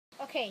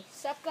Okay,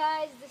 sup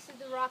guys, this is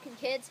the Rockin'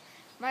 Kids.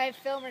 My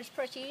filmer's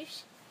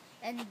Pratish,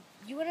 and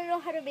you want to know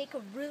how to make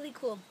a really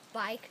cool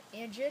bike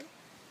engine?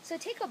 So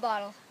take a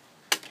bottle,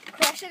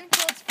 crush it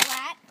until it's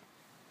flat,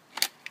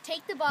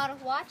 take the bottle,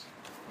 watch,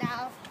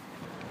 now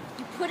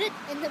you put it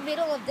in the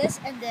middle of this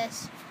and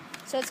this.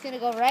 So it's going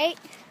to go right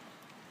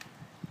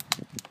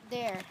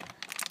there.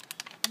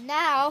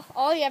 Now,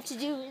 all you have to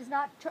do is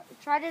not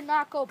try to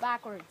not go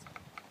backwards.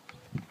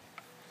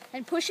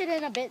 And push it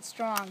in a bit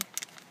strong.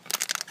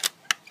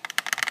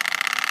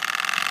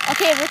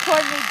 Okay,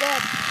 record me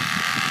good.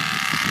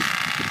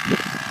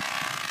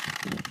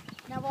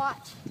 Now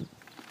watch.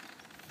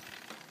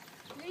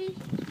 3,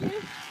 2.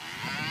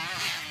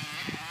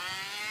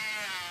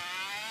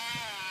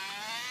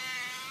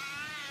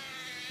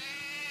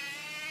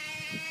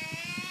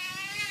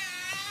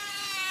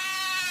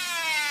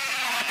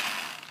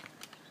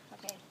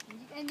 Okay,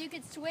 and you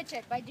can switch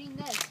it by doing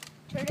this.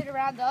 Turn it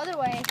around the other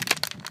way.